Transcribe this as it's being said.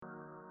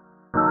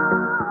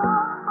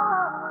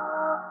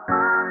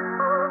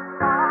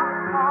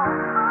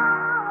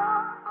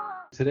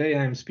Today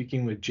I'm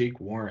speaking with Jake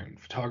Warren,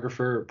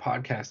 photographer,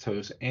 podcast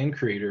host, and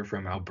creator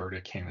from Alberta,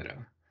 Canada.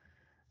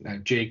 Now,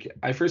 Jake,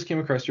 I first came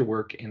across your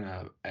work in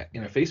a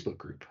Facebook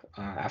group.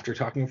 After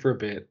talking for a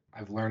bit,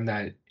 I've learned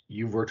that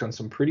you've worked on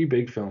some pretty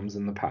big films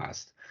in the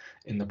past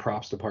in the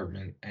props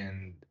department,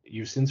 and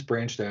you've since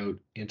branched out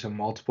into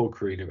multiple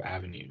creative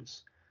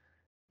avenues.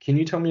 Can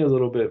you tell me a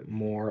little bit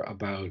more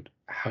about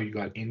how you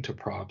got into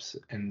props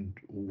and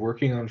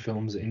working on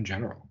films in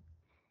general?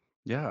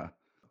 Yeah.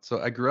 So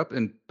I grew up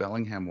in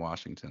Bellingham,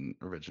 Washington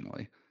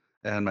originally.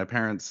 And my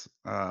parents,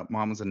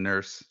 mom was a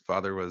nurse,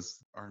 father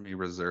was Army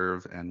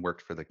Reserve and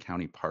worked for the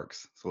county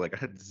parks. So like I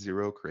had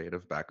zero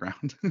creative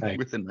background Nice.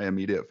 within my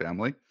immediate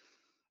family.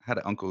 I had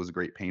an uncle who was a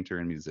great painter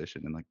and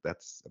musician, and like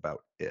that's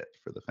about it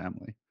for the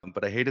family.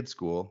 But I hated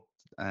school.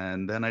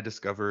 And then I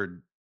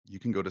discovered you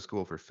can go to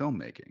school for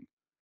filmmaking.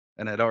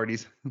 And I'd already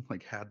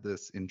like had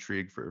this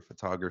intrigue for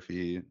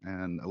photography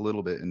and a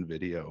little bit in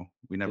video.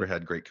 We never Yeah.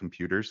 had great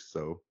computers,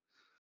 so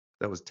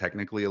that was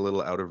technically a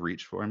little out of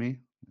reach for me,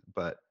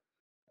 but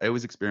I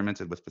always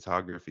experimented with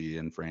photography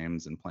and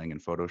frames and playing in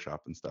Photoshop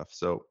and stuff.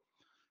 So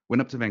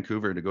went up to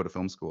Vancouver to go to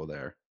film school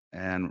there.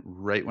 And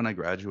right when I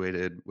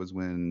graduated was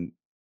when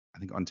I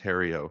think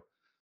Ontario,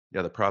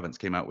 yeah, the province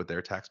came out with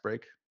their tax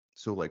break.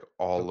 So like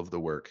all of the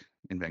work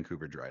in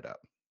Vancouver dried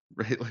up,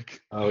 right?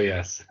 Like Oh,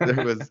 yes.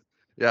 there was,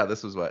 yeah,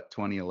 this was what,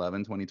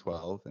 2011,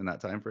 2012 in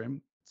that time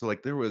frame. So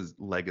like there was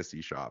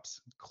legacy shops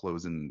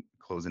closing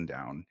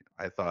down.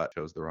 I thought I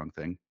chose the wrong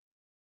thing.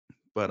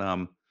 But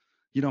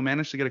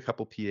managed to get a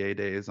couple PA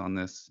days on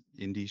this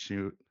indie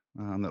shoot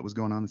that was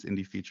going on, this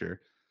indie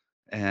feature,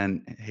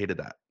 and hated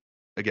that.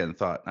 Again,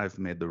 thought I've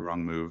made the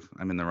wrong move.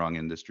 I'm in the wrong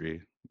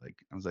industry. Like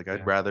I was like, I'd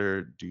Yeah.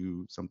 rather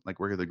do something like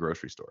work at the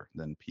grocery store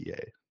than PA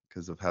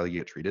because of how you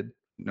get treated.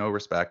 No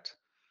respect,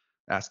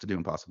 asked to do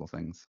impossible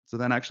things. So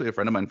then actually a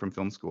friend of mine from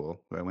film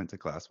school who I went to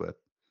class with,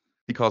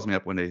 he calls me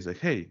up one day. He's like,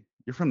 "Hey,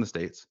 you're from the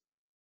States.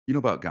 You know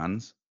about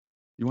guns?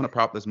 You want to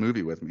prop this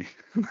movie with me?"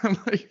 I'm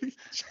like,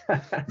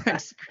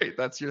 thanks, great.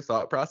 That's your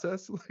thought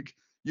process. Like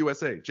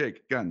USA,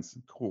 Jake, guns,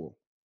 cool.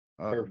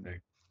 Um,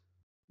 Perfect.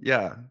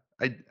 yeah,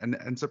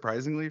 and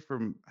surprisingly,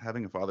 from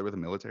having a father with a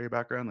military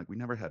background, like we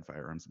never had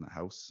firearms in the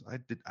house. I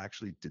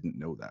actually didn't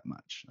know that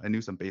much. I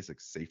knew some basic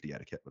safety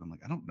etiquette, but I'm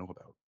like, I don't know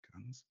about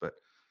guns. But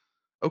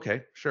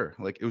okay, sure.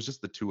 Like it was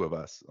just the two of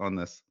us on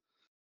this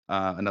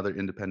another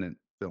independent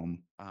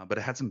film, but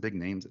it had some big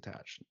names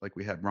attached. Like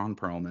we had Ron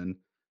Perlman,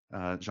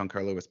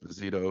 Giancarlo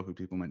Esposito, who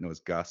people might know as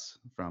Gus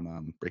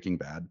from Breaking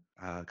Bad.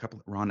 A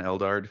couple, Ron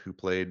Eldard, who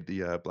played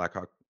the Black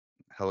Hawk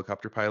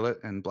helicopter pilot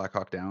and Black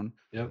Hawk Down.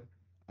 Yep.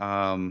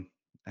 Um,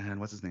 and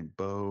what's his name?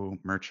 Bo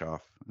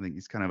Murchoff. I think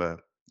he's kind of a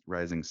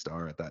rising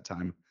star at that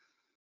time.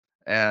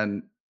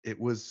 And it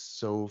was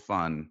so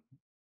fun.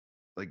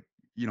 Like,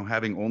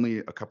 having only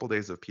a couple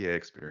days of PA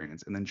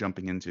experience and then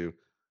jumping into,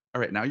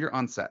 all right, now you're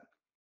on set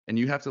and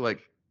you have to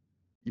like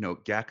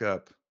gack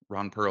up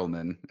Ron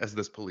Perlman as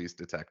this police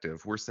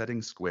detective. We're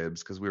setting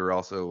squibs because we were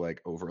also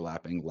like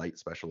overlapping light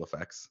special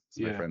effects.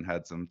 So my Yeah. friend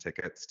had some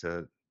tickets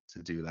to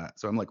do that.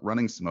 So I'm like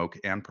running smoke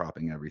and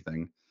propping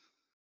everything.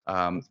 That's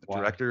wild.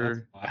 That's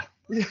Director, wild.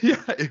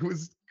 yeah, it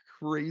was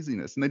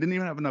craziness, and they didn't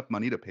even have enough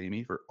money to pay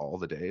me for all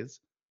the days.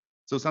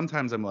 So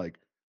sometimes I'm like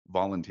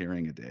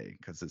volunteering a day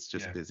because it's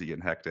just Yeah. busy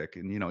and hectic,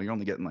 and you're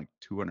only getting like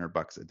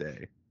 $200 a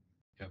day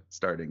Yep.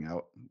 starting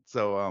out.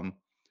 So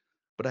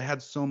but I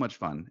had so much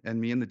fun. And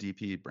me and the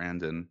DP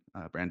Brandon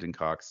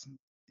Cox,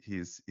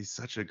 he's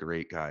such a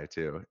great guy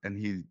too.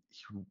 And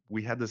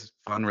we had this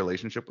fun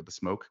relationship with the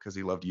smoke because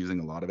he loved using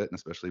a lot of it, and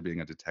especially being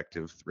a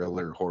detective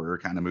thriller horror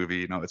kind of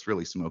movie. It's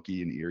really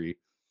smoky and eerie.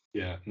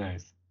 Yeah.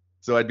 Nice.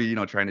 So I'd be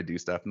trying to do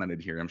stuff, and then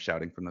I'd hear him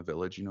shouting from the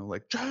village,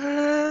 like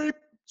Jake,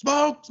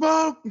 smoke,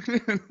 smoke.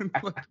 And,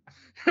 like,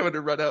 I would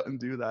run out and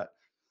do that.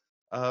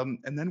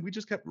 And then we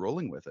just kept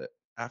rolling with it.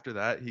 After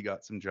that, he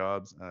got some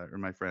jobs, or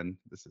my friend,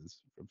 this is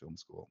from film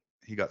school,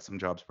 he got some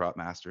jobs prop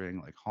mastering,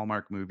 like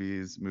Hallmark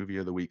movies, movie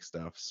of the week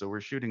stuff. So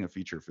we're shooting a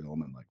feature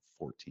film in like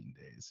 14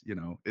 days.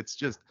 It's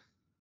just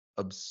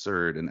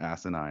absurd and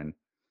asinine.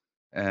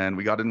 And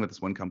we got in with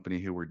this one company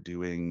who were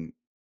doing,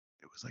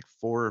 it was like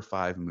 4 or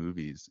 5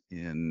 movies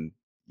in,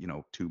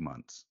 2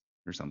 months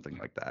or something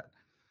like that.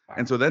 And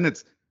Wow. so then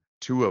it's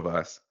two of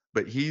us,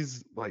 but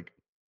he's like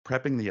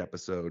prepping the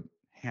episode,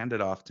 hand it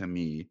off to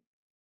me,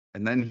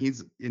 and then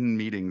he's in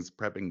meetings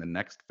prepping the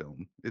next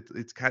film.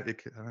 It kind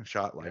of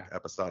shot like Yeah.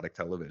 episodic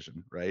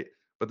television, right?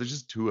 But there's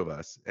just two of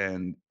us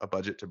and a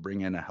budget to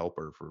bring in a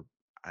helper for,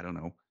 I don't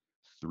know,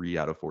 3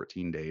 out of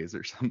 14 days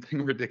or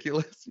something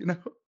ridiculous.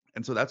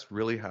 And so that's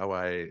really how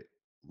I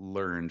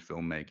learned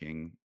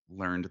filmmaking,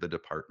 learned the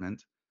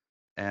department,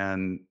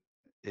 and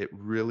it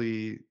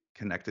really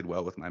connected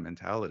well with my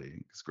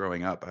mentality. Because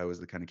growing up, I was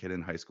the kind of kid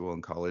in high school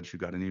and college who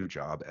got a new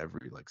job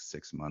every like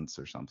 6 months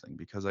or something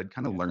because I'd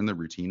kind of Yeah. learn the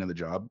routine of the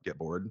job, get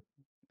bored,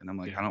 and I'm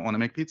like, Yeah. I don't want to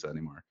make pizza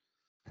anymore.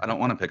 I don't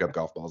want to pick up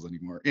golf balls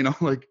anymore.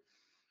 Like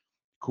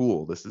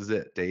cool, this is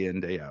it, day in,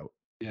 day out.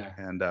 Yeah.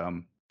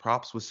 And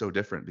props was so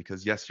different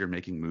because yes, you're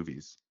making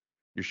movies,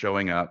 You're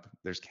showing up,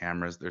 there's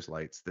cameras, there's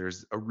lights,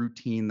 there's a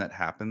routine that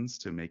happens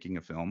to making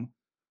a film,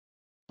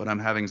 but I'm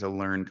having to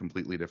learn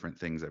completely different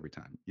things every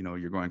time.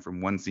 You're going from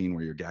one scene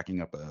where you're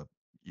gacking up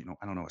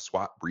I don't know, a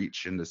SWAT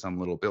breach into some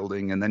little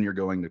building, and then you're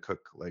going to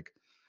cook like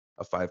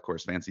a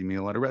 5-course fancy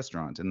meal at a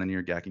restaurant, and then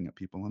you're gacking up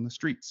people on the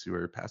streets who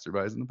are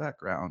passerbys in the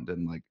background,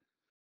 and like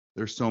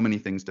there's so many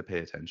things to pay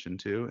attention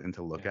to and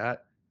to look Yeah.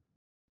 at.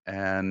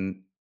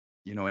 And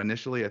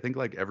initially, I think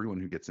like everyone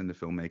who gets into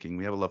filmmaking,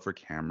 we have a love for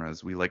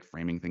cameras. We like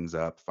framing things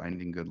up,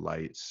 finding good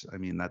lights. I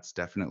mean, that's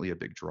definitely a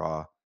big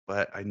draw.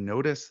 But I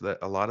noticed that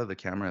a lot of the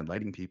camera and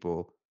lighting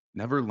people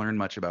never learn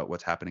much about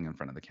what's happening in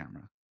front of the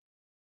camera.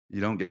 You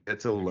don't get to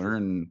True.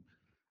 learn,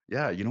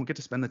 yeah, you don't get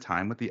to spend the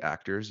time with the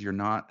actors. You're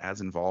not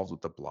as involved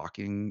with the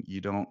blocking. You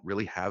don't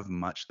really have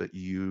much that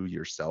you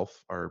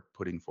yourself are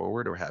putting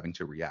forward or having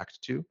to react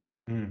to.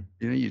 Mm,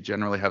 You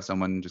generally have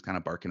someone just kind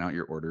of barking out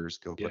your orders.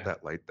 Go put yeah,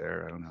 that light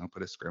there. I don't know.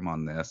 Put a scrim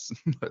on this.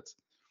 Let's.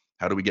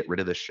 How do we get rid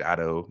of the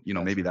shadow?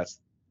 that's Maybe right. that's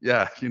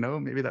yeah.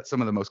 Maybe that's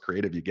some of the most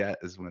creative you get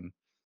is when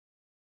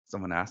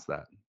someone asks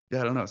that.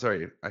 Yeah, I don't know.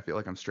 Sorry, I feel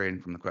like I'm straying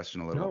from the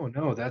question a little.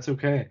 No, no, that's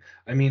okay.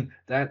 I mean,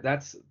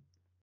 that's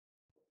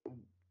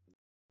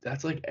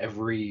like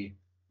every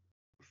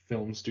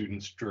film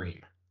student's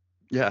dream.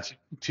 Yeah.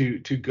 To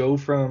go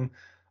from,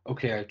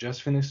 okay, I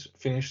just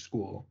finished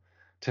school,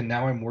 to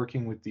now I'm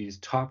working with these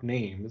top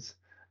names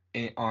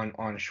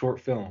on short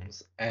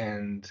films,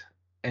 and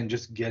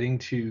just getting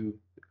to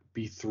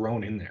be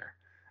thrown in there.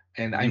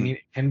 And I Mm. mean,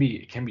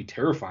 it can be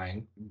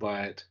terrifying,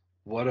 but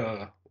what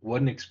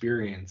an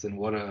experience, and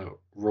what a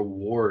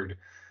reward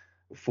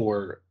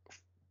for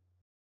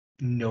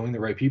knowing the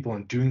right people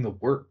and doing the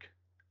work,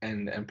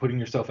 and putting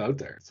yourself out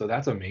there. So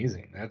that's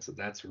amazing.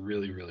 That's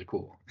really, really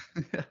cool.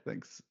 Yeah,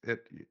 thanks.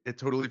 It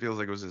totally feels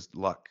like it was just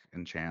luck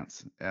and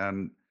chance.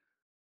 And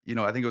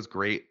I think it was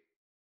great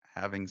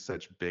having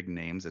such big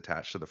names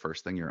attached to the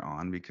first thing you're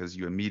on because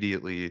you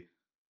immediately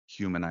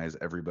humanize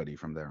everybody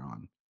from there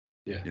on.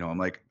 Yeah. I'm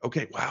like,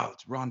 okay, wow,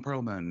 it's Ron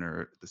Perlman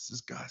or this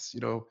is Gus,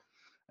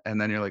 and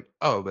then you're like,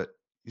 oh, but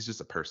he's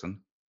just a person.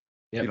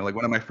 Yep. Like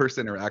one of my first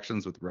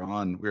interactions with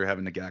Ron, we were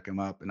having to gack him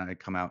up, and I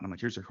come out and I'm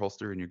like, here's your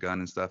holster and your gun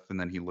and stuff, and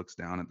then he looks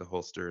down at the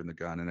holster and the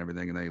gun and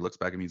everything, and then he looks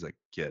back at me, he's like,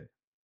 kid,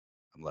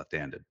 I'm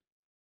left-handed.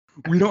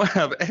 We don't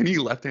have any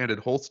left-handed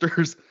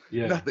holsters,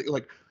 Yeah. nothing.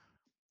 Like,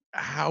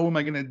 how am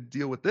I going to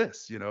deal with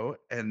this?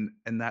 And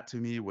that to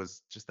me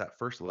was just that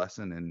first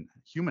lesson in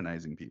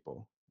humanizing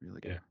people. You're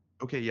like, Yeah.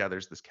 okay, yeah,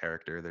 there's this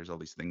character, there's all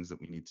these things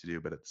that we need to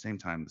do, but at the same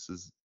time, this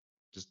is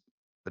just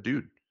a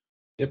dude.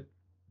 Yep.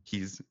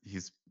 He's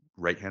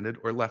right-handed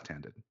or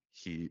left-handed.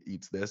 He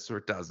eats this or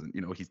doesn't.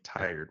 He's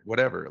tired,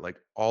 whatever. Like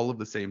all of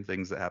the same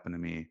things that happen to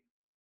me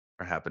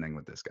are happening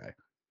with this guy.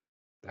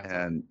 That's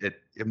awesome. And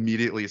it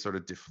immediately sort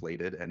of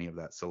deflated any of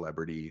that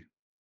celebrity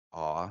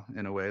awe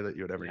in a way that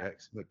you would ever Yeah.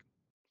 get. Like,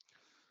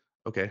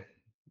 okay,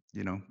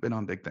 been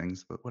on big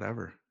things, but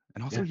whatever.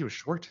 And also Yeah. he was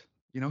short,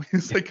 he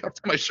was like up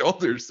to my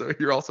shoulders. So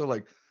you're also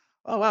like,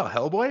 oh wow,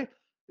 Hellboy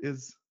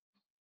is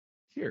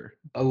here.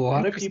 A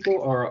lot of Interesting.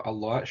 people are a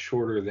lot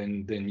shorter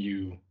than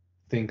you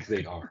think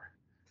they are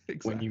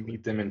when you Exactly.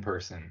 meet them in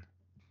person.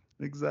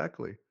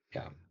 Exactly.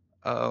 Yeah.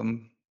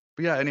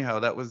 But yeah, anyhow,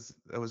 that was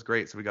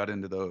great. So we got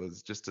into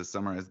those just to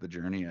summarize the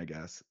journey, I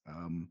guess.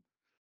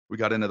 We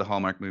got into the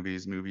Hallmark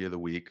movies, movie of the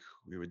week.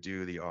 We would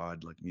do the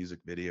odd like music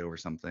video or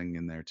something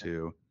in there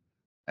too.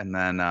 And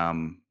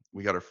then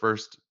we got our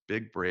first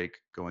big break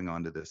going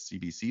on to this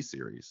CBC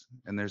series.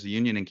 And there's a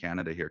union in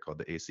Canada here called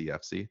the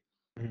ACFC.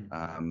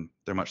 Mhm.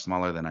 They're much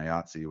smaller than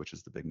IATSE, which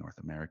is the big North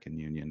American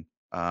union.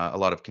 A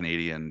lot of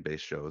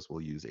Canadian-based shows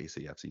will use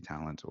ACFC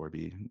talent or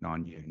be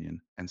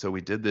non-union. And so we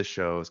did this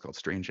show. It's called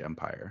Strange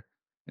Empire,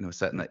 and it was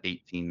set in the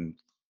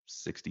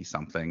 1860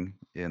 something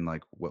in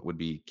like what would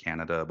be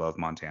Canada above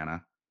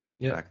Montana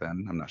Yeah. back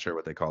then. I'm not sure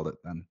what they called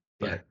it then,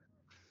 Yeah. but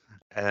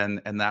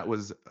and that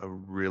was a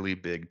really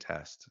big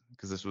test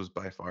because this was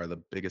by far the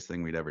biggest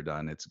thing we'd ever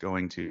done. It's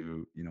going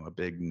to, a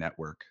big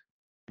network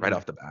right Mm.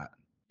 off the bat.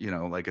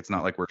 Like it's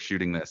not like we're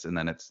shooting this and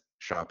then it's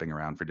shopping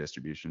around for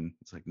distribution.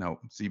 It's like, no,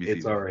 CBC It's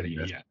is buying already,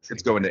 this. yes,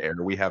 It's going to exactly.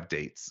 air. We have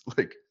dates.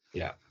 Like,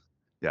 Yeah.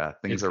 yeah,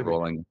 things It's are committed.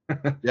 rolling.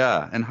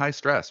 Yeah, and high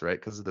stress, right?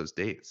 Because of those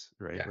dates,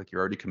 right? Yeah, Like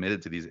you're already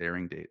committed to these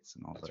airing dates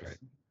and all that's right.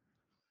 this.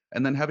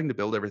 And then having to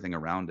build everything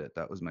around it,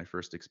 that was my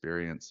first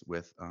experience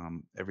with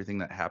everything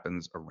that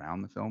happens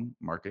around the film,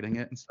 marketing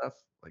it and stuff.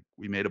 Like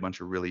we made a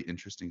bunch of really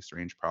interesting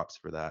strange props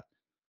for that,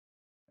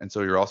 and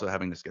so you're also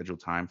having to schedule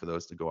time for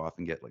those to go off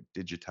and get like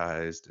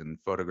digitized and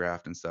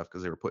photographed and stuff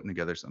because they were putting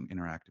together some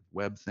interactive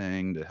web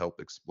thing to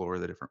help explore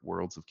the different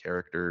worlds of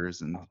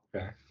characters. And Oh,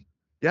 okay.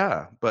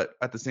 yeah, but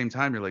at the same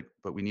time you're like,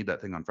 but we need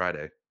that thing on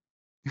Friday,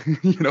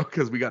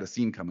 because we got a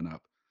scene coming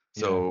up.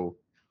 Yeah. So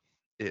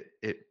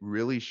it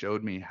really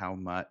showed me how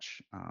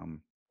much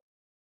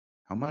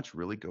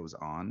really goes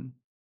on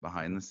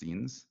behind the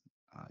scenes,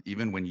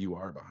 even when you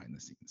are behind the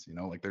scenes.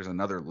 Like there's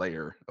another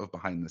layer of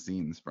behind the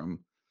scenes from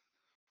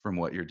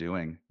what you're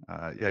doing.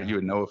 Yeah, Yeah. you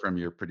would know from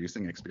your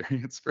producing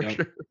experience for Yep.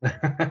 sure.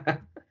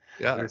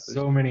 Yeah, There's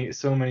so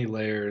many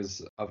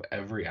layers of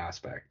every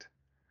aspect.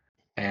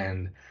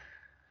 And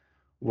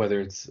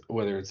whether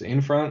it's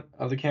in front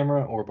of the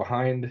camera or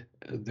behind,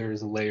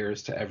 there's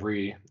layers to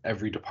every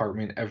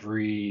department,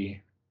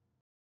 every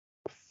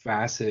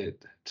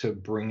facet to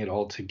bring it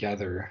all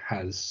together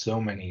has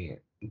so many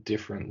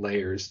different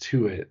layers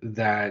to it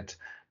that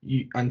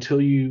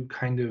until you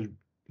kind of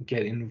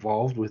get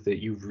involved with it,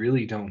 you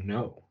really don't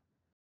know.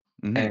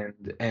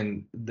 Mhm.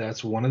 And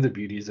that's one of the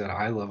beauties that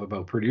I love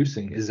about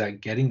producing, is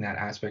that getting that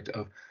aspect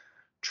of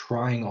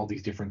trying all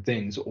these different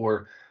things,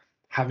 or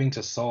having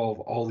to solve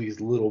all these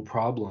little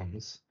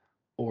problems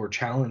or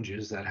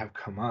challenges that have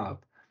come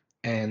up,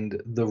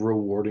 and the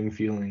rewarding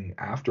feeling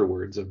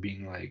afterwards of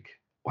being like,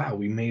 wow,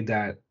 we made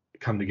that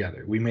come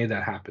together, we made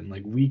that happen,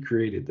 like we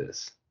created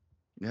this.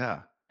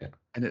 Yeah. Yeah.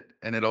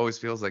 And it always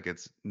feels like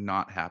it's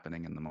not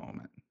happening in the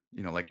moment.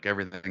 Like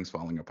everything's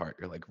falling apart.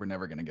 You're like, "We're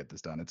never gonna get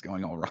this done. It's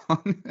going all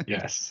wrong."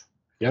 Yes.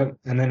 Yep.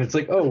 And then it's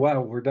like, oh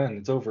wow, we're done,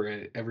 it's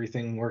over,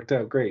 everything worked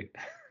out great.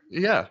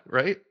 Yeah,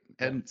 right?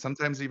 Yeah. And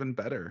sometimes even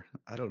better.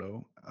 I don't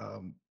know.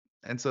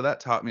 And so that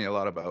taught me a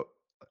lot about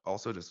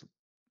also just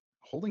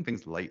holding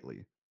things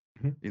lightly.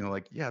 Mhm.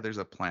 Like, yeah, there's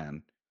a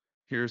plan.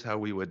 Here's how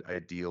we would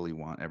ideally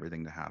want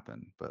everything to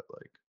happen, but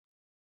like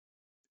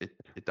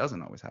it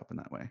doesn't always happen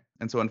that way.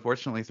 And so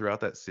unfortunately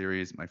throughout that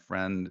series, my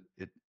friend,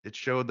 it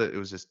showed that it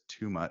was just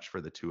too much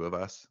for the two of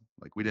us.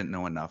 Like we didn't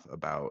know enough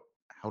about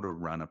how to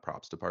run a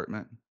props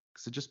department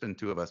because it just been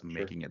two of us Sure.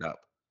 making it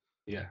up.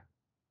 Yeah.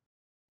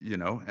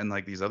 And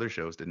like these other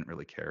shows didn't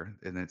really care.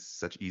 And it's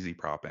such easy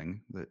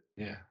propping that,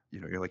 Yeah.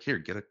 you're like, here,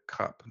 get a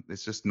cup.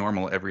 It's just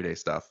normal everyday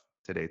stuff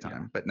today Yeah.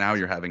 time. But now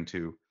you're having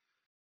to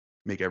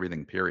make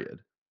everything period.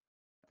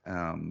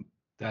 Um,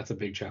 That's a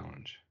big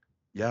challenge.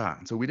 yeah.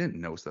 And so we didn't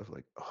know stuff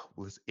like, oh,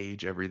 will this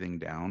age everything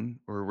down?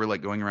 Or we're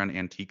like going around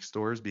antique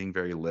stores being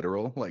very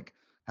literal. Like,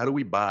 how do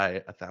we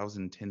buy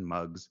 1,000 tin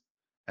mugs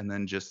and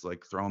then just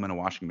like throw them in a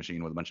washing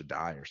machine with a bunch of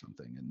dye or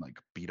something and like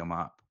beat them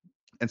up?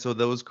 And so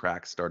those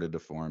cracks started to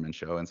form and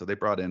show. And so they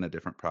brought in a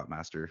different prop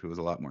master who was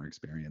a lot more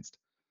experienced,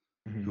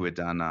 who Mhm. had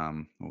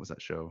done what was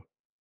that show?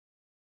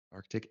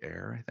 Arctic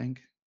Air, I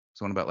think.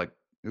 It's one about like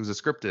it was a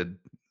scripted Okay.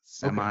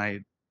 semi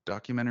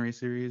documentary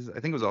series. I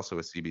think it was also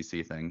a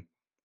CBC thing.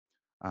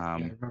 Yeah, I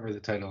Um, remember the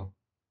title.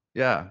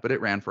 yeah, but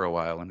it ran for a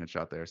while and had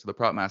shot there. So the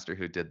prop master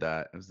who did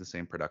that, it was the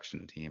same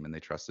production team, and they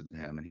trusted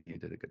him, and he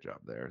did a good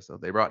job there. So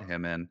they brought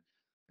him in,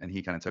 and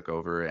he kind of took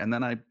over. And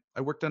then I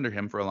worked under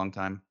him for a long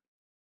time.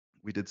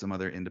 We did some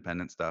other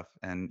independent stuff,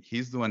 and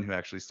he's the one who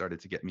actually started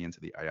to get me into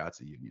the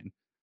IATSE union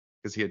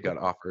because he had got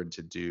Okay. offered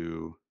to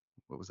do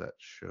what was that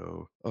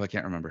show? Oh, I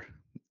can't remember.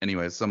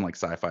 Anyways, some like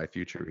sci-fi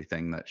future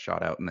thing that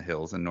shot out in the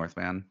hills in North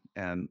Van,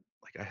 and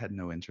like I had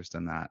no interest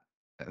in that,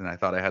 and I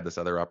thought I had this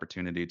other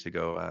opportunity to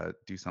go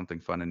do something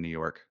fun in New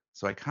York.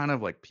 So I kind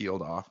of like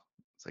peeled off.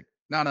 It's like,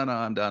 no, no, no,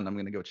 I'm done. I'm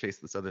gonna go chase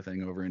this other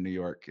thing over in New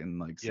York and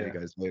like see you Yeah.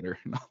 guys later.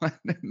 And all that.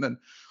 And then,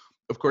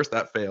 of course,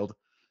 that failed,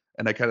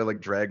 and I kind of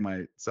like dragged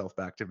myself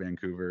back to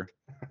Vancouver.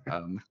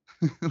 Um,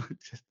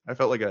 I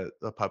felt like a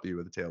puppy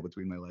with a tail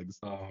between my legs.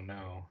 Oh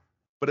no.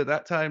 But at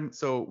that time,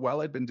 so while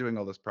I'd been doing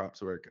all this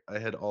props work, I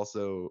had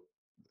also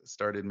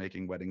started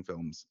making wedding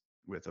films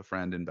with a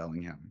friend in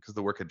Bellingham because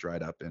the work had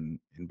dried up in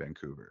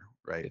Vancouver,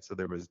 Yeah. right? So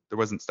there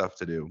wasn't stuff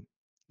to do.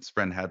 This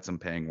friend had some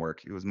paying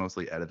work. It was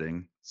mostly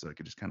editing, so I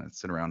could just kind of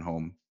sit around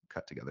home,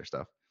 cut together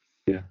stuff.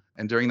 Yeah.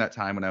 And during that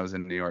time when I was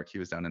in New York, he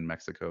was down in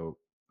Mexico.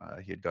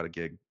 He had got a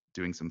gig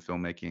doing some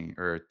filmmaking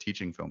or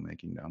teaching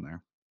filmmaking down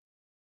there.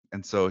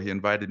 And so he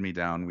invited me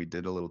down. We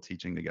did a little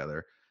teaching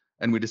together,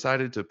 and we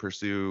decided to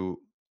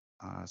pursue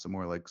some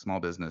more like small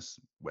business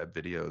web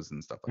videos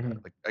and stuff like that.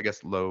 Mhm. Like I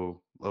guess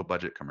low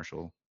budget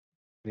commercial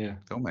Yeah.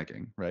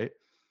 filmmaking, right?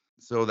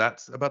 So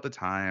that's about the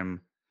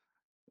time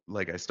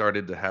like I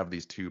started to have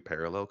these two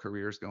parallel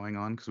careers going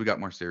on because we got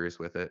more serious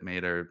with it,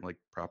 made our like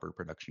proper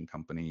production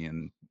company,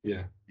 and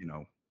Yeah. you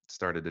know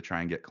started to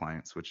try and get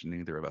clients, which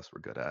neither of us were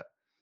good at.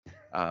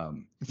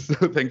 So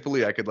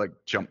thankfully I could like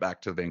jump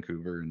back to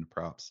Vancouver and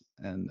props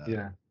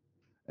Yeah.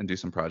 and do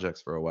some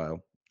projects for a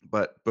while.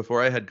 But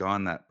before I had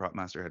gone, that prop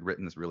master had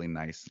written this really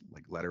nice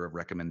like letter of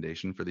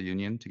recommendation for the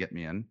union to get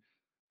me in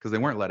because they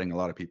weren't letting a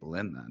lot of people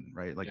in then,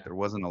 right? Like Yeah. there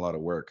wasn't a lot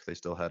of work. They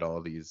still had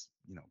all these,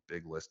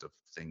 big list of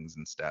things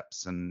and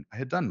steps, and I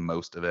had done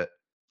most of it.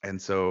 And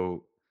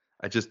so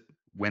I just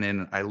went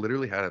in. I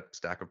literally had a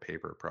stack of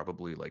paper,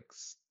 probably like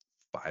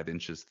 5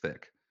 inches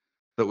thick,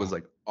 that was Wow.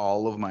 like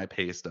all of my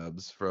pay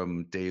stubs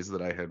from days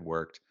that I had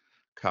worked,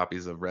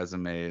 copies of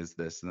resumes,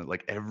 this and that,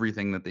 like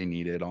everything that they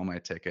needed, all my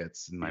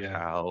tickets and my Yeah.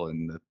 pal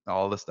and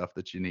all the stuff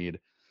that you need.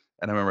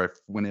 And I remember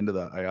went into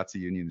the IATSE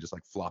union and just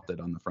like flopped it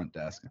on the front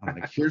desk. I'm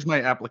like, here's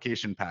my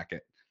application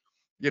packet,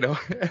 you know,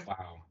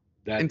 Wow.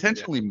 That yeah.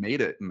 intentionally made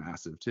it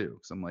massive too.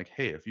 Cause I'm like,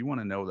 hey, if you want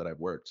to know that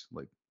I've worked,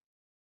 like,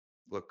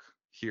 look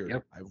here,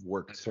 Yep. I've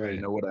worked, That's I right.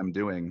 know what I'm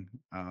doing.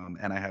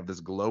 And I have this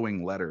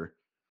glowing letter,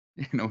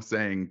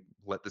 saying,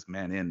 let this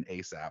man in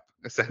ASAP, Yeah.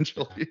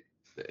 essentially.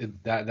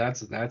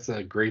 That's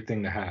a great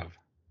thing to have.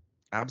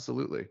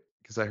 Absolutely.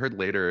 Because I heard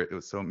later it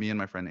was so me and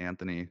my friend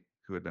Anthony.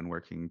 who had been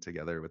working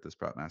together with this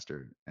prop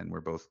master, and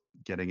we're both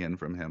getting in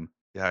from him.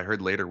 Yeah, I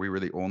heard later we were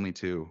the only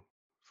two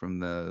from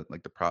the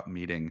prop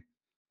meeting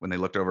when they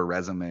looked over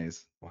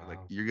resumes. They're like,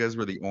 Wow. "You guys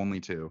were the only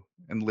two,"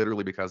 and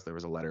literally because there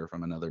was a letter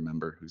from another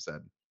member who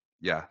said,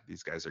 "Yeah,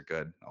 these guys are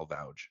good. I'll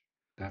vouch."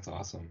 That's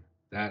awesome.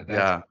 That's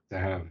Yeah, great to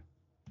have.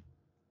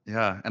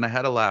 yeah, and I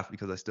had a laugh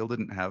because I still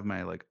didn't have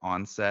my, like,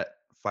 onset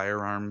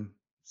firearm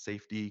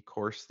safety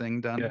course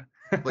thing Yeah.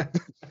 done. Like,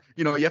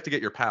 you have to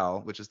get your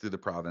PAL, which is through the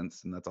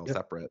province, and that's all Yep.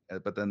 separate,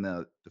 but then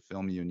the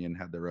film union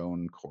had their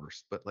own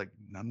course, but, like,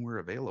 none were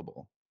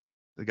available.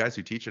 The guys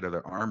who teach it are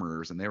the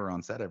armorers, and they were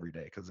on set every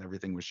day because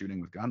everything was shooting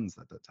with guns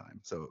at that time,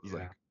 so it was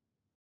like, Yeah.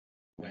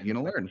 "When are you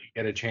When gonna when learn?" you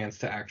get a chance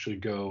to actually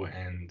go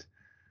and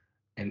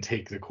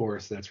take the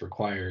course that's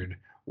required,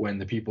 when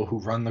the people who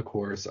run the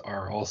course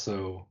are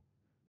also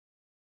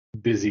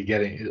busy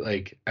getting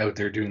like out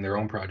there doing their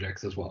own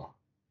projects as well.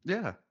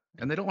 Yeah,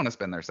 and they don't wanna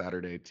spend their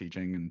Saturday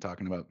teaching and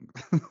talking about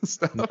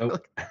stuff,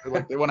 Nope.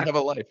 they wanna have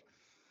a life.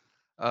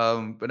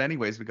 But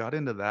anyways, we got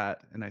into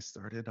that, and I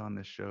started on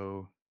this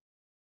show.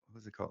 What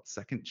was it called?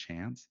 Second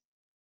Chance?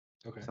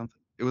 Okay. Something.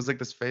 It was like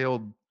this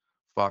failed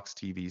Fox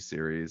TV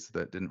series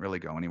that didn't really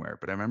go anywhere.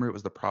 But I remember it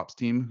was the props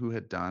team who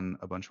had done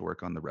a bunch of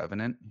work on The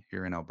Revenant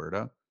here in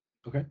Alberta.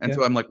 Okay. And Yeah.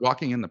 so I'm like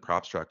walking in the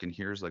props truck, and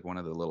here's like one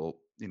of the little,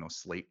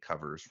 slate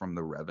covers from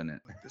The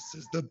Revenant. Like, this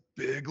is the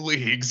big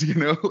leagues,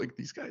 like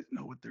these guys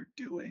know what they're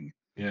doing.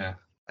 Yeah.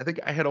 I think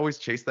I had always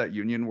chased that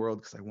union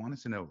world because I wanted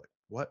to know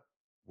like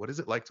what is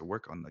it like to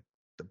work on the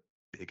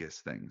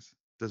biggest things?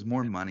 Does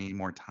more money,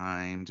 more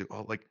time, do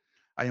all like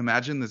I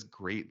imagine this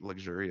great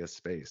luxurious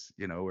space,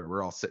 where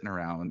we're all sitting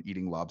around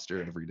eating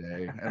lobster every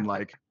day and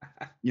like,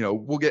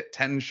 we'll get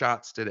 10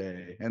 shots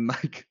today and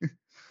like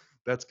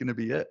that's gonna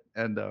be it.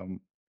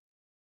 And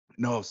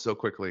no, so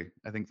quickly.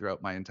 I think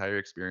throughout my entire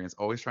experience,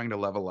 always trying to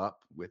level up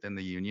within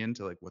the union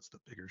to like, what's the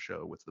bigger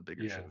show? What's the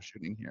bigger show Yeah.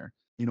 shooting here?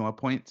 A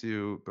point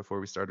to before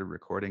we started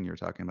recording, you were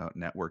talking about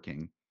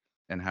networking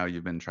and how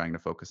you've been trying to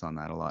focus on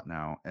that a lot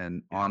now.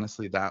 And Yeah.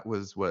 honestly, that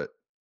was what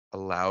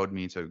allowed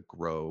me to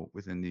grow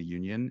within the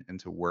union and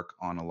to work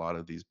on a lot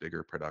of these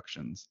bigger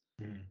productions.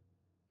 Mhm.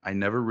 I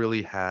never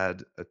really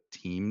had a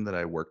team that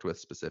I worked with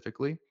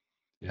specifically.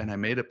 Yeah. And I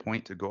made a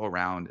point to go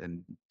around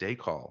and day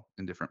call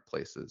in different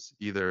places.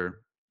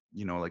 Either,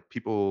 like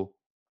people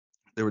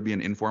there would be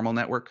an informal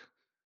network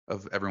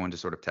of everyone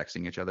just sort of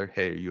texting each other,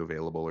 "Hey, are you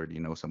available?" or "Do you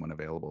know someone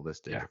available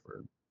this day Yeah.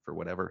 for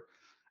whatever?"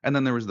 And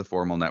then there was the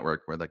formal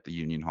network where like the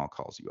union hall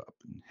calls you up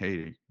and,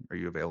 "Hey, are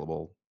you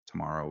available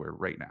tomorrow or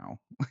right now?"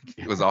 Like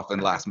it was often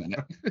last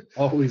minute.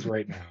 Always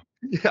right now.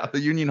 Yeah, the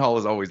union hall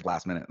is always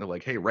last minute. They're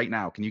like, "Hey, right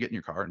now, can you get in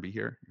your car and be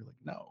here?" You're like,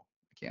 "No,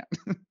 I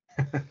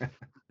can't."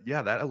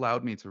 Yeah, that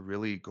allowed me to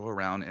really go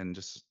around and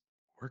just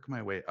work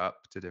my way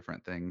up to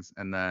different things.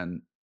 And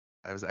then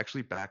I was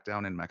actually back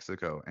down in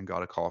Mexico and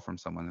got a call from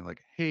someone. They're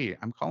like, "Hey,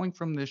 I'm calling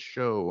from this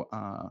show.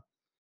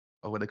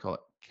 What do they call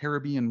it?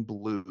 Caribbean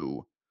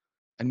Blue,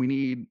 and we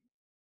need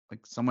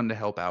like someone to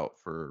help out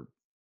for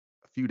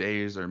a few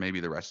days or maybe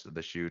the rest of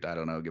the shoot. I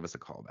don't know. Give us a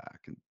call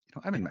back." And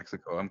I'm in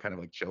Mexico. I'm kind of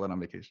like chilling on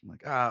vacation.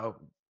 Like,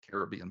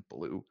 Caribbean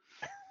Blue.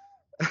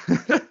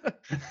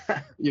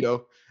 you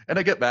know, and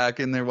I get back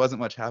and there wasn't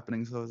much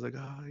happening. So I was like,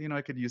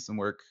 I could use some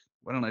work.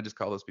 Why don't I just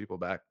call those people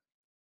back?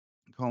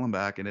 Call them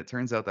back. And it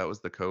turns out that was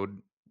the code,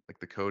 like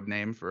the code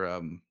name for,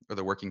 or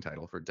the working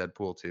title for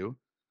Deadpool 2.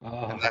 And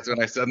Oh, that's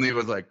when I suddenly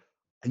was like,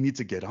 I need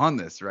to get on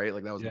this, right?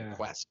 Like that was my yeah.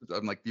 quest.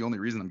 I'm like, the only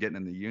reason I'm getting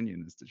in the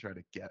union is to try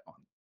to get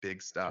on big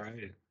That's stuff.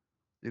 right.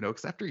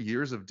 Because after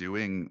years of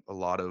doing a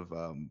lot of,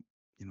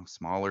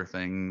 smaller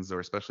things, or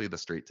especially the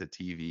straight to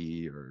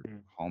TV or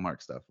Mm.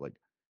 Hallmark stuff, like,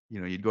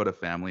 you'd go to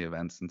family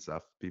events and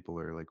stuff. People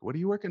are like, "What are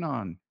you working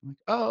on?" I'm like,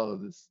 "Oh,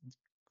 this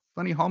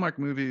funny Hallmark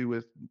movie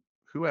with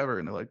whoever,"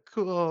 and they're like,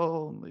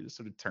 "Cool." And they just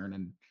sort of turn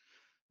and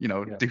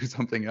Yeah. do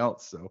something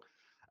else. So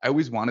I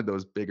always wanted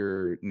those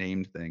bigger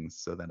named things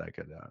so that I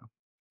could,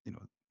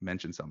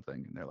 mention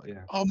something, and they're like,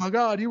 Yeah. "Oh my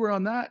God, you were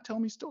on that? Tell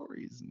me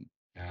stories." And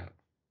Yeah.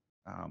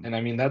 um, And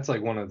I mean, that's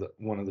like one of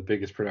the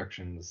biggest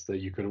productions that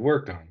you could have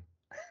worked on.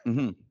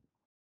 mhm.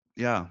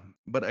 Yeah,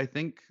 but I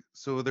think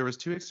so there was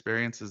 2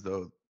 experiences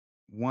though.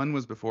 One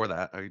was before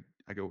that.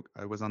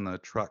 I was on the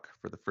truck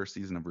for the first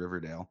season of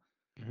Riverdale,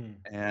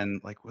 Mhm.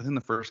 and, like, within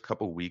the first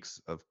couple weeks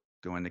of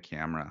going to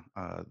camera,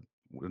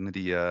 one of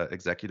the,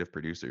 executive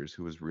producers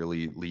who was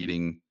really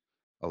leading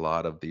a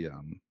lot of the,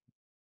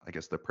 I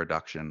guess, the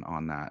production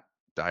on that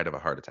died of a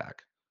heart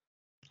attack,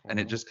 and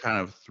it Oh, just kind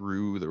of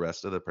threw the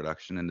rest of the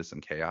production into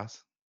some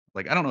chaos.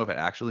 Like, I don't know if it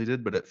actually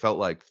did, but it felt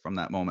like from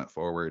that moment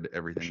forward, for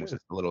everything was sure.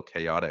 just a little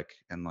chaotic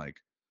and,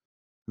 like,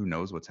 who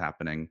knows what's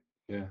happening.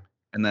 Yeah.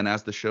 And then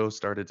as the show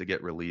started to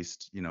get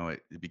released,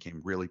 it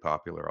became really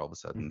popular all of a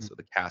sudden. Mhm. So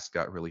the cast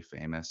got really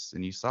famous.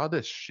 And you saw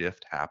this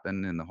shift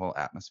happen in the whole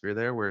atmosphere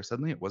there where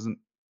suddenly it wasn't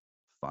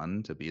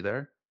fun to be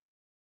there.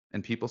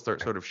 And people start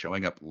Right. sort of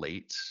showing up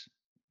late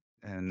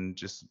and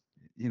just,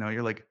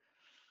 you're like,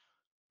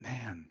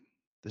 man,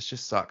 this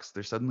just sucks.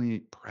 There's suddenly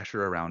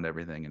pressure around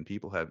everything and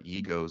people have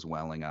egos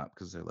welling up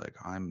because they're like,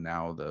 I'm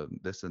now the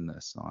this and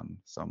this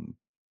on some.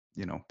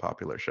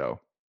 popular show.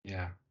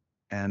 Yeah.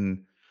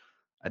 And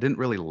I didn't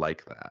really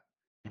like that.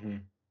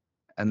 Mhm.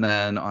 And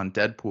then on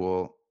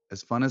Deadpool,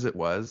 as fun as it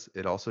was,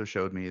 it also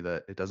showed me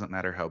that it doesn't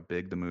matter how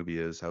big the movie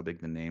is, how big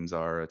the names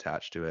are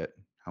attached to it,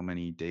 how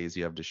many days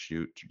you have to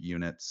shoot,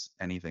 units,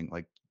 anything.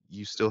 Like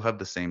you still have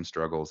the same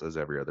struggles as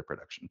every other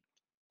production.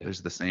 Yeah.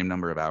 There's the same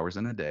number of hours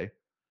in a day.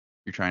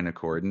 You're trying to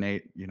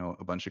coordinate,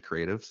 a bunch of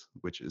creatives,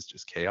 which is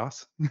just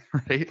chaos,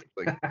 right?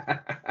 Like,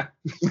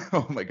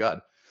 oh my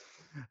God.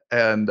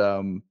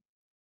 And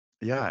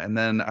yeah, and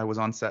then I was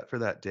on set for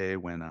that day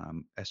when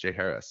SJ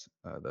Harris,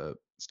 the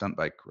stunt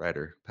bike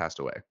rider, passed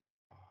away.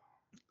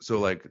 So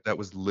Yeah. like that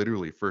was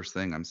literally first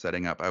thing I'm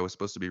setting up. I was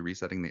supposed to be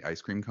resetting the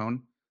ice cream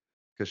cone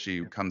because she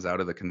Yeah. comes out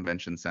of the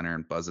convention center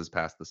and buzzes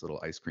past this little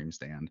ice cream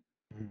stand,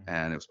 Mhm.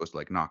 and it was supposed to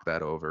like knock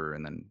that over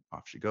and then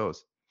off she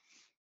goes.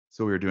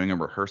 So we were doing a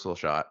rehearsal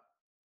shot,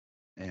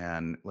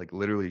 and like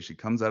literally she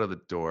comes out of the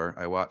door.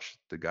 I watched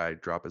the guy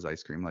drop his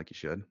ice cream like he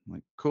should. I'm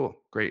like,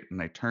 cool, great.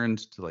 And I turned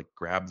to like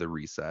grab the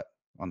reset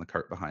on the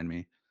cart behind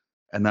me.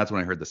 And that's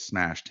when I heard the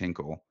smash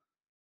tinkle.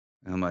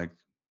 And I'm like,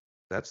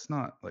 that's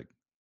not like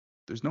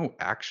there's no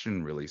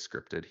action really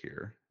scripted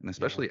here. And Yeah.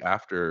 especially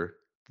after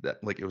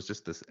that, like it was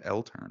just this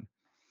L turn.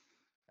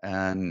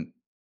 And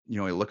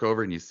you look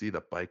over and you see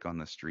the bike on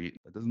the street.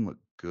 It doesn't look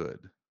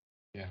good,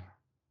 Yeah.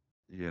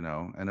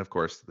 And of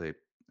course they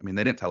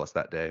didn't tell us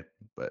that day,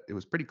 but it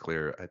was pretty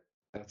clear.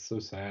 That's so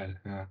sad.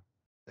 Yeah.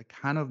 It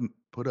kind of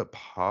put a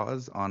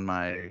pause on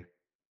my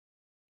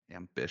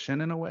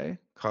ambition in a way,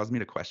 caused me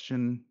to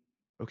question,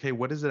 okay,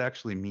 what does it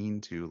actually mean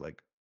to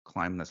like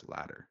climb this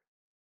ladder,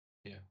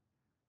 Yeah.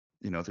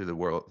 through the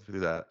world,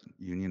 through that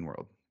union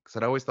world? Because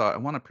I'd always thought I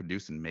want to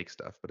produce and make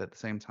stuff, but at the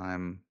same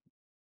time,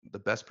 the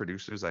best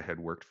producers I had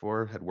worked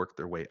for had worked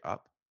their way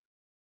up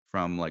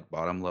from like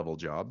bottom level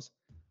jobs.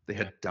 They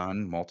Yeah. had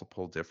done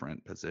multiple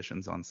different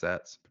positions on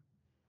sets.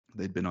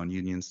 They'd been on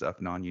union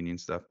stuff, non-union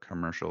stuff,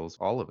 commercials,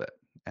 all of it.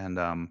 And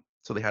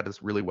so they had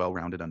this really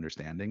well-rounded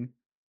understanding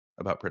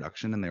about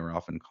production, and they were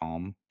often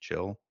calm,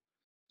 chill.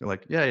 They're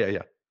like, yeah, yeah,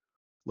 yeah.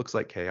 Looks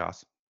like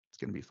chaos. It's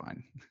gonna be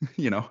fine.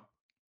 you know?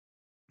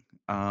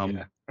 Yeah.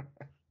 Um,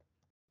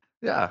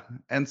 yeah.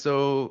 And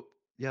so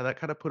yeah, that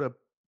kind of put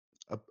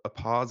a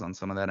pause on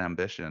some of that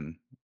ambition.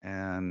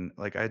 And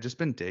like I had just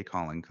been day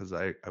calling because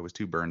I was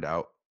too burned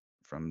out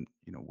from,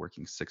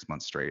 working 6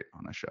 months straight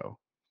on a show.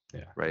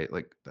 Yeah. Right?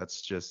 Like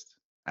that's just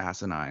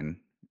asinine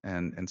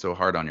and so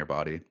hard on your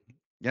body.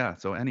 Yeah.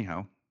 So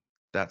anyhow,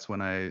 that's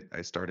when I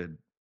started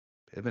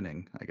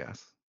pivoting, I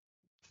guess.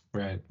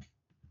 Right.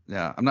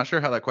 Yeah, I'm not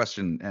sure how that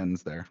question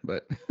ends there,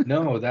 but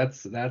No, I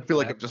feel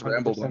like I've that's just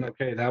rambled on 100% it.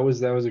 okay. That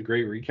was a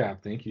great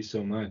recap. Thank you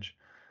so much.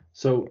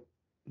 So,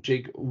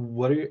 Jake,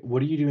 what are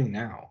you doing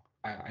now?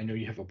 I know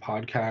you have a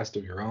podcast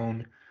of your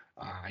own.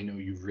 I know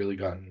you've really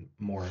gotten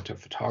more into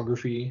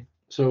photography.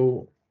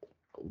 So,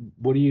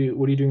 what are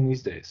you doing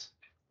these days?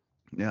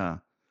 Yeah.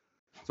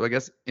 So I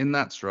guess in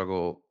that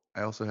struggle,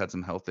 I also had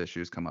some health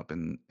issues come up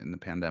in the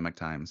pandemic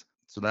times.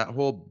 So that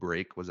whole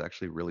break was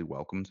actually really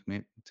welcome to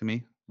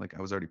me. Like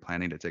I was already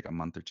planning to take a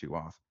month or two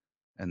off,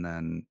 and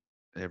then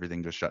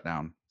everything just shut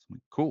down. So I'm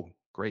like, cool,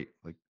 great.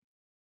 Like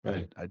I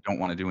Right. I don't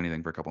want to do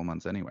anything for a couple of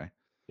months anyway.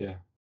 Yeah.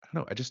 I don't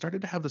know. I just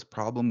started to have this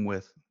problem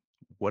with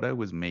what I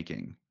was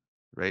making,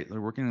 right? They're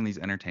working on these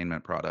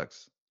entertainment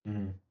products.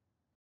 Hmm.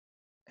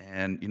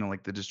 And,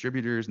 like the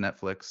distributors,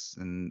 Netflix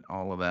and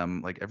all of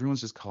them, like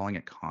everyone's just calling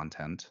it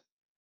content.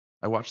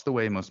 I watch the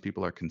way most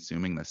people are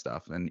consuming this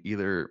stuff, and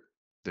either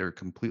they're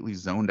completely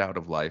zoned out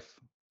of life,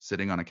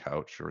 sitting on a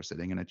couch or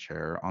sitting in a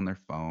chair on their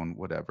phone,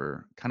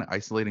 whatever, kind of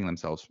isolating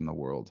themselves from the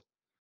world,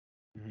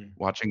 Hmm.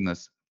 watching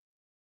this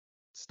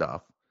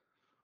stuff,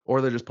 or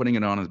they're just putting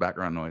it on as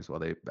background noise while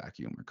they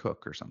vacuum or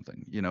cook or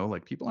something.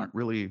 Like people aren't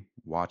really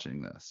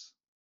watching this,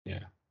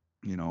 Yeah.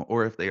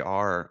 or if they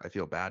are, I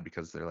feel bad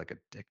because they're like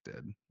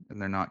addicted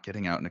and they're not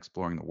getting out and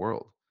exploring the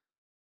world.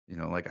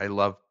 Like I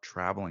love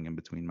traveling in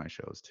between my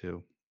shows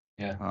too.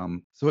 Yeah.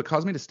 So it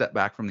caused me to step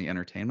back from the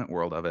entertainment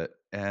world of it.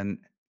 And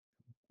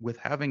with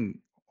having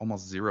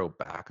almost zero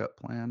backup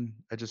plan,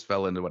 I just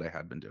fell into what I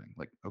had been doing.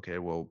 Like, okay,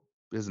 well,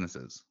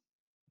 businesses,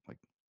 like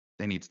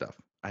they need stuff.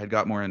 I had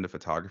got more into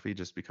photography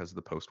just because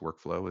the post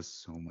workflow is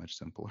so much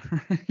simpler,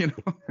 you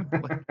know.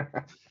 like,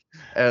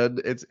 and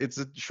it's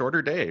a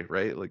shorter day,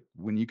 right? Like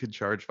when you could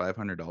charge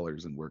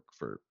 $500 and work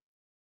for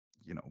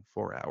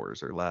 4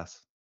 hours or less.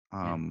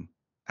 Yeah. Um,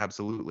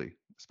 absolutely,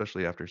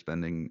 especially after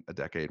spending a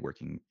decade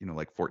working,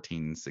 like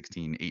 14,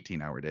 16,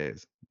 18-hour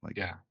days. Like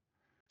Yeah.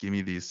 give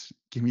me these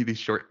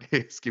short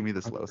days, give me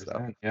the slow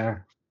stuff. 100%. Yeah.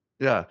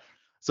 Yeah.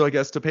 So I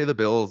guess to pay the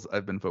bills,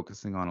 I've been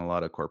focusing on a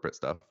lot of corporate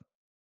stuff.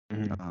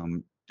 Hmm.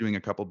 Doing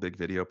a couple big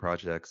video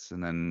projects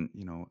and then,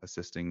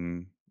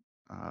 assisting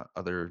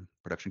other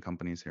production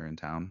companies here in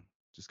town,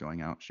 just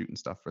going out shooting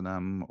stuff for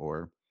them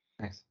or,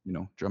 Nice.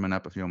 drumming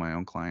up a few of my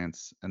own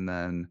clients. And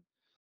then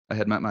I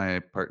had met my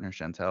partner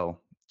Chantel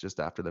just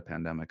after the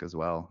pandemic as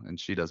well, and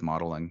she does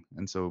modeling.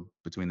 And so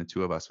between the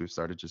two of us, we've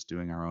started just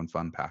doing our own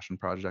fun passion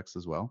projects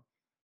as well.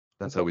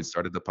 That's That's how we awesome.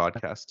 started the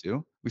podcast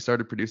too. We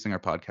started producing our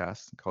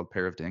podcast called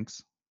Pair of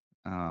Dinks,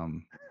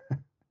 Um,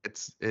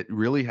 it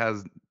really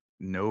has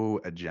no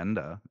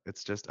agenda.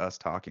 It's just us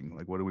talking.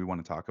 Like, what do we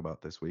want to talk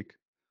about this week?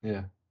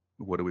 Yeah,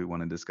 What do we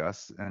want to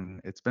discuss? And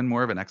it's been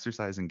more of an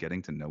exercise in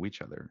getting to know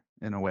each other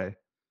in a way.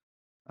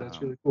 that's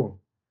Um, really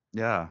cool.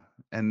 yeah,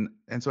 and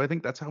so I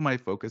think that's how my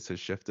focus has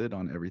shifted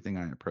on everything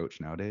I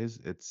approach nowadays.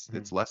 It's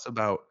Mhm. less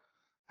about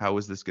how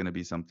is this going to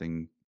be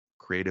something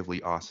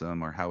creatively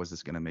awesome, or how is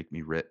this going to make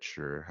me rich,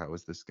 or how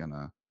is this going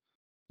to,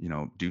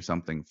 do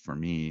something for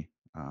me,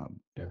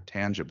 Yeah,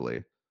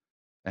 tangibly.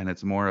 And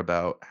it's more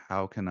about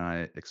how can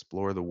I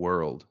explore the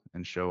world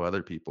and show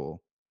other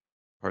people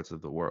parts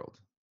of the world.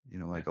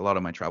 yeah, Like a lot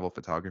of my travel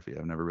photography,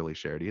 I've never really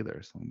shared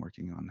either. So I'm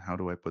working on how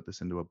do I put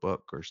this into a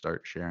book or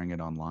start sharing it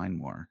online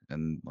more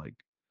and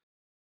like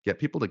get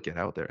people to get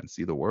out there and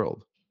see the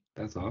world.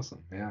 that's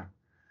awesome. Yeah,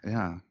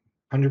 Yeah.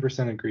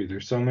 100% agree.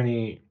 There's so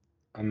many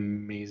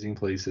amazing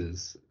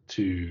places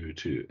to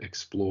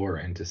explore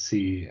and to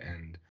see.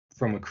 And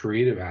from a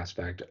creative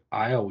aspect,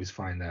 I always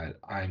find that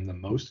I'm the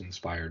most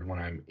inspired when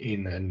I'm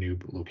in a new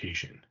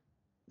location.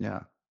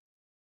 Yeah.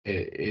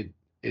 It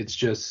it's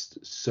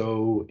just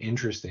so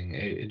interesting.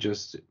 It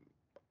just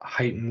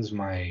heightens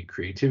my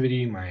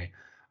creativity.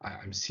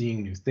 I'm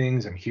seeing new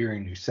things. I'm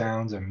hearing new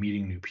sounds. I'm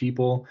meeting new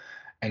people,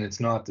 and it's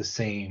not the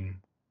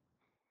same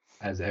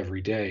as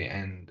every day.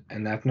 And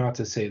that's not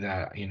to say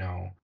that,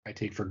 I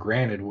take for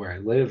granted where I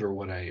live or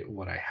what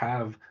I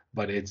have,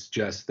 but it's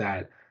just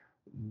that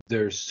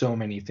there's so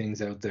many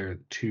things out there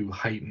to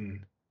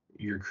heighten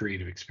your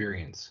creative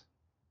experience.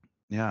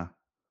 Yeah.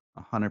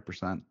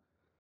 100%.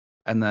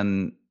 And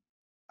then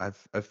I've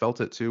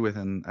felt it too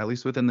within, at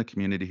least within the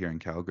community here in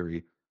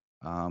Calgary.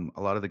 A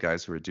lot of the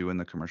guys who are doing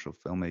the commercial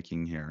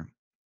filmmaking here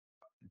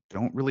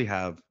don't really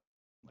have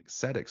like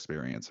set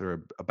experience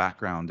or a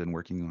background in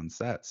working on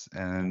sets,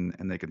 Yeah.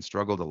 and they can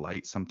struggle to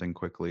light something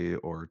quickly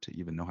or to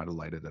even know how to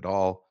light it at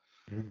all,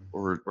 Mhm.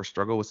 or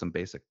struggle with some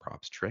basic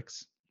props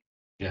tricks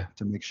Yeah.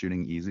 to make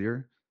shooting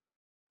easier.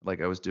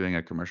 Like I was doing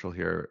a commercial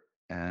here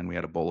and we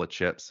had a bowl of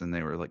chips and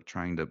they were like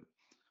trying to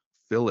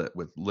fill it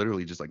with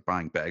literally just like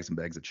buying bags and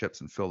bags of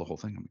chips and fill the whole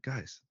thing. I'm like,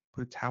 guys,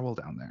 put a towel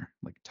down there,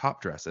 like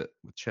top dress it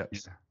with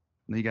chips. Yeah.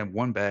 And then you got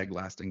one bag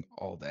lasting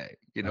all day,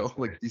 That's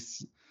like right.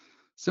 these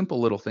simple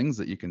little things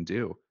that you can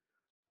do.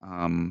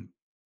 Um,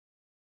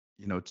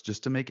 it's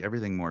just to make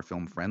everything more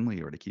film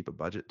friendly or to keep a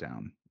budget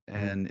down. Mhm.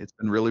 And it's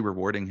been really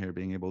rewarding here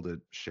being able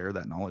to share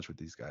that knowledge with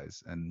these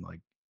guys. And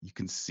like you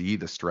can see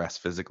the stress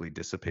physically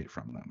dissipate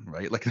from them,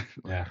 right? Like, like,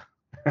 Yeah.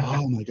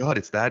 oh my God,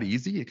 it's that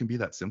easy. It can be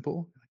that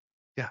simple. Like,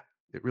 yeah,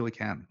 it really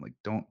can. Like,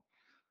 don't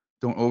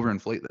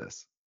overinflate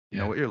this. You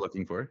know Yeah. what you're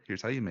looking for.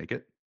 Here's how you make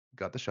it.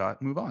 Got the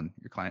shot, move on.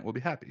 Your client will be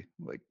happy.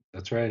 Like,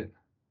 That's right.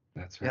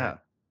 That's right. yeah.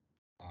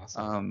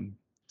 Awesome. Um,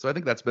 so I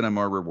think that's been a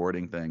more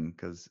rewarding thing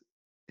because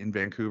in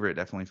Vancouver, it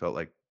definitely felt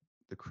like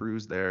the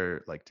crews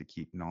there like to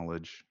keep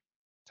knowledge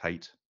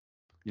tight,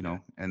 Yeah.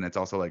 and it's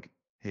also like,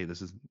 hey,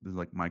 this is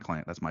like my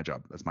client. That's my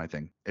job. That's my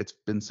thing. It's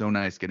been so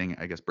nice getting,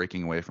 I guess,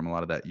 breaking away from a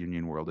lot of that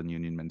union world and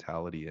union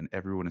mentality, and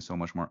everyone is so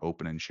much more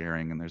open and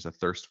sharing, and there's a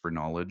thirst for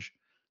knowledge.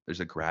 There's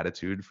a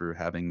gratitude for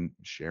having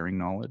sharing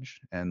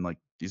knowledge, and like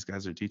these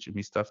guys are teaching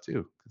me stuff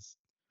too because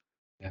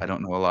Yeah. I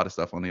don't know a lot of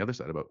stuff on the other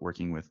side about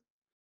working with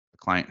a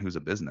client who's a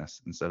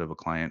business instead of a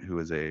client who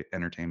is a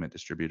entertainment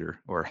distributor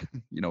or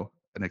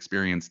an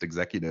experienced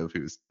executive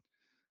who's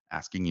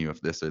asking you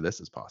if this or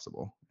this is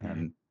possible,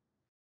 Mhm.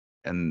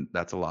 and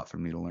that's a lot for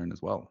me to learn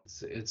as well.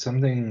 It's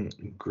something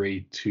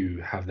great to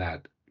have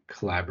that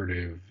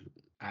collaborative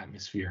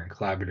atmosphere and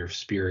collaborative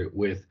spirit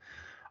with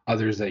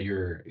others that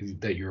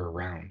you're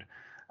around.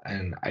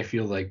 And I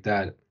feel like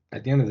that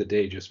at the end of the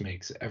day just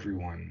makes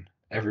everyone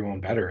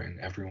better and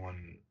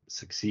everyone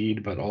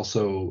succeed, but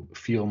also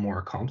feel more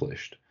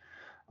accomplished.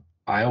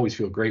 I always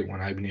feel great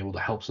when I've been able to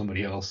help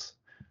somebody else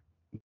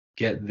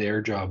get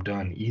their job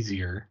done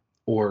easier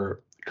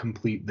or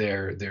complete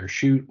their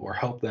shoot or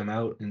help them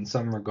out in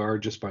some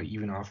regard just by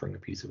even offering a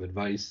piece of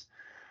advice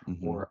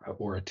Hmm.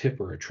 or a tip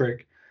or a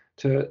trick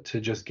to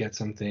just get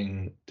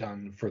something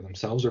done for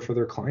themselves or for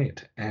their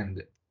client.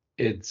 And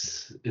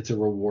it's a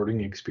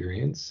rewarding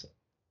experience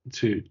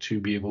to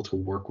be able to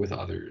work with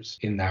others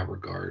in that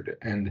regard.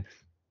 And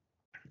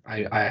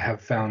I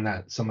have found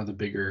that some of the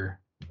bigger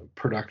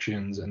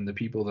productions and the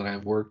people that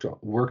I've worked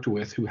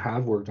with who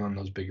have worked on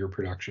those bigger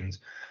productions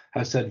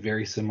have said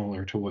very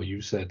similar to what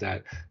you said,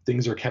 that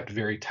things are kept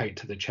very tight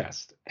to the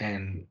chest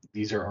and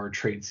these are our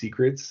trade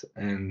secrets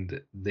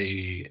and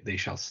they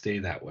shall stay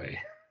that way.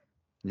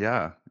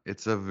 Yeah,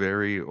 it's a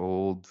very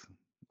old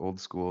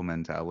school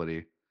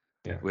mentality,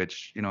 Yeah.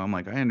 which I'm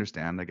like, I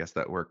understand. I guess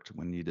that worked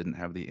when you didn't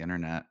have the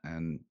internet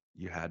and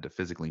you had to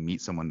physically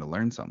meet someone to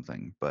learn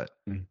something, but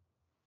Mm.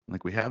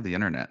 like we have the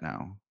internet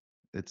now.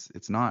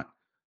 It's not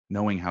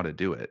knowing how to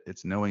do it.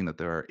 It's knowing that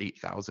there are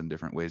 8,000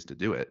 different ways to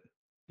do it.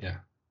 Yeah,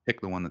 Pick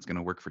the one that's going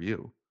to work for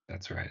you.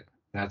 that's right.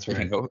 That's You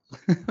right. know,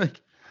 like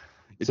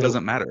it So,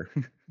 doesn't matter.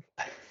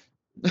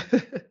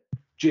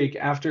 Jake,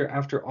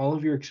 after all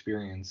of your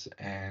experience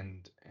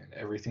and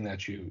everything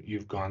that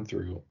you've gone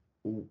through,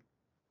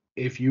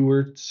 if you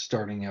were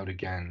starting out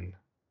again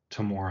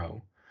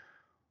tomorrow,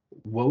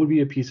 What would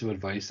be a piece of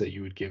advice that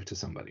you would give to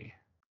somebody?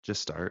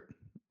 Just start.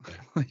 Yeah.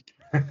 Like,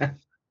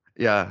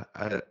 yeah,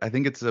 I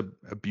think it's a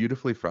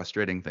beautifully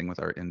frustrating thing with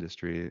our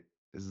industry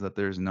is that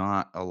there's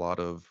not a lot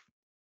of,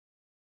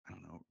 I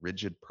don't know,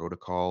 rigid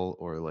protocol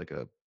or like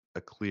a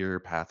clear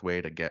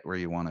pathway to get where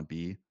you want to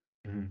be.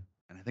 Mhm.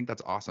 And I think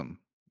that's awesome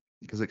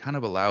because it kind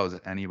of allows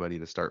anybody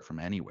to start from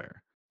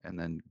anywhere and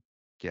then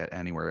get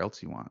anywhere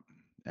else you want.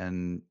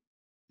 And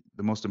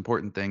the most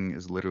important thing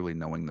is literally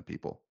knowing the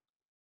people.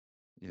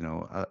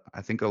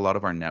 I think a lot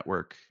of our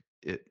network,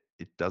 it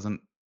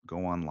doesn't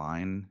go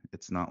online.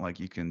 It's not like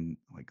you can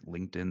like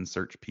LinkedIn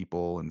search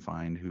people and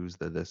find who's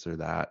the this or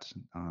that.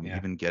 Yeah.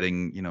 Even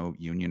getting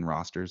union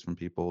rosters from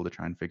people to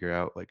try and figure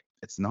out, like,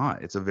 it's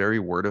not. It's a very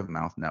word of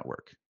mouth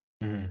network.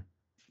 Mhm.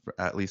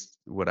 At least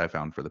what I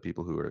found for the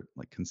people who are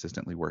like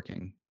consistently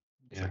working.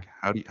 It's Yeah. like,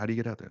 how do you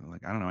get out there?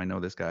 Like, I don't know. I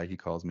know this guy. He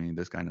calls me.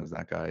 This guy knows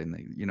that guy, and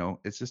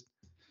it's just,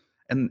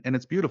 and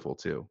it's beautiful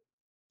too.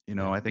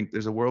 Yeah. I think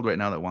there's a world right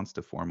now that wants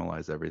to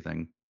formalize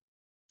everything,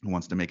 who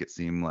wants to make it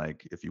seem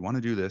like if you want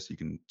to do this, you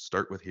can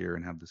start with here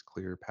and have this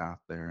clear path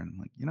there. And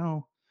like,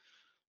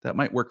 that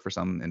might work for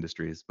some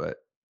industries, but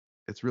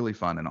it's really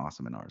fun and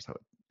awesome in ours how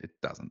it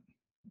doesn't.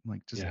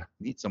 Like, just Yeah.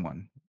 meet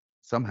someone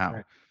somehow,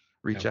 Right.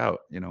 reach Yep. out,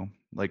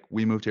 like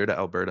we moved here to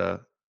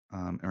Alberta,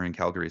 or in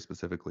Calgary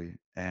specifically,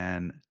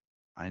 and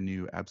I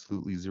knew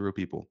absolutely zero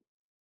people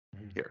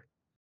Mhm. here.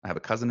 I have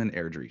a cousin in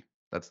Airdrie.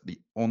 That's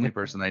the only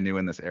person I knew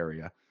in this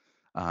area.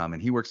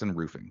 And he works in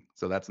roofing,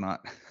 so that's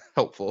not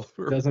helpful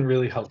for Doesn't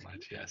really help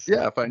much. Yes.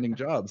 yeah, finding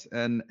jobs.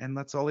 And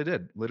that's all I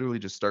did. Literally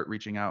just start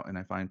reaching out, and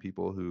I find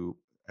people who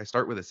I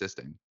start with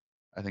assisting.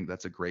 I think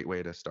that's a great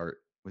way to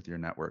start with your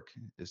network,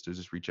 is to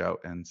just reach out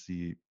and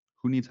see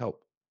who needs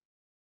help,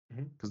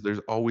 Mhm. because there's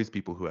always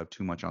people who have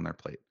too much on their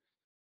plate.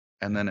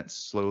 And Yeah. then it's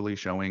slowly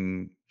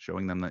showing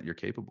them that you're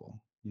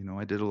capable.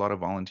 I did a lot of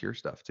volunteer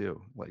stuff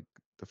too. Like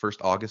the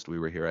first August we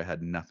were here, I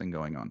had nothing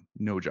going on,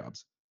 no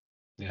jobs.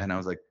 Yeah. And I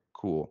was like,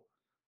 cool.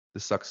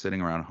 This sucks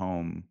sitting around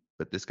home,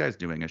 but this guy's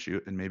doing a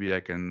shoot, and maybe I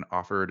can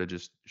offer to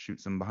just shoot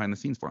some behind the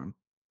scenes for him.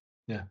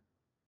 Yeah.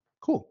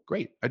 Cool,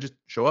 great. I just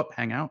show up,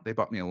 hang out. They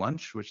bought me a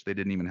lunch, which they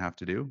didn't even have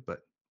to do,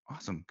 but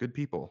awesome, good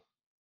people.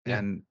 Yeah.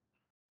 And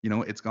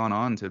it's gone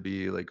on to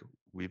be like,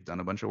 we've done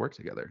a bunch of work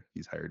together.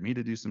 He's hired me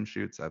to do some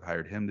shoots. I've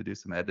hired him to do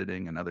some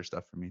editing and other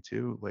stuff for me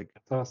too. Like,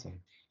 That's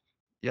awesome.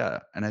 yeah,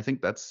 and I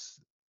think that's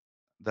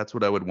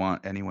what I would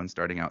want anyone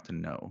starting out to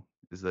know,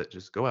 is that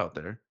just go out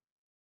there,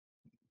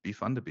 be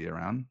fun to be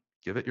around,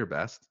 give it your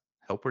best,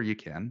 help where you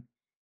can.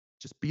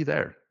 Just be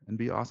there and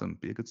be awesome.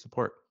 Be a good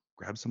support.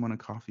 Grab someone a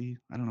coffee.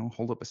 I don't know.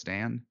 Hold up a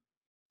stand.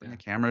 Bring a Yeah.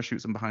 camera.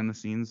 Shoot some behind the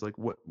scenes. Like,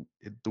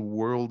 the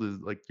world is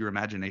like, your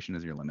imagination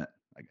is your limit,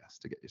 I guess,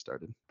 to get you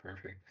started.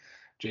 Perfect.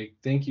 Jake,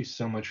 thank you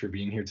so much for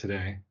being here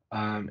today.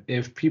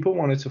 If people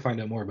wanted to find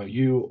out more about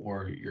you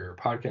or your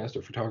podcast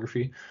or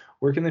photography,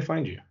 where can they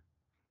find you?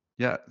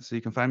 Yeah. So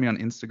you can find me on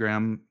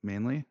Instagram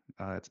mainly.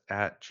 It's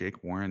at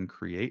Jake Warren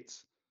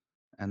Creates.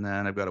 And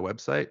then I've got a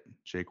website,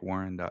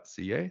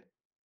 jakewarren.ca.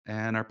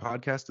 And our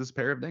podcast is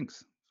Pair of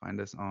Dinks. Find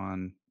us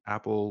on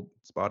Apple,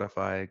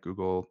 Spotify,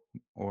 Google,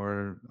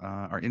 or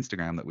our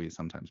Instagram that we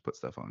sometimes put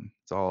stuff on.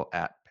 It's all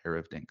at Pair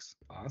of Dinks.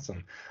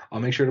 Awesome. I'll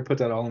make sure to put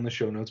that all in the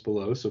show notes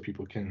below so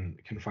people can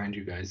find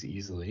you guys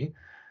easily.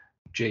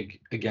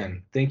 Jake,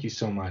 again, thank you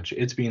so much.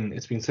 It's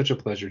been such a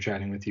pleasure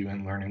chatting with you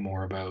and learning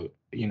more about,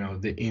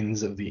 the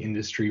ins of the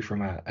industry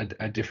from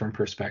a different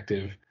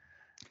perspective.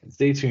 And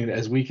stay tuned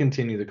as we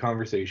continue the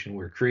conversation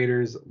where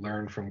creators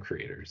learn from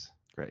creators.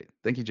 Great.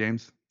 Thank you,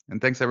 James. And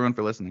thanks everyone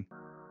for listening.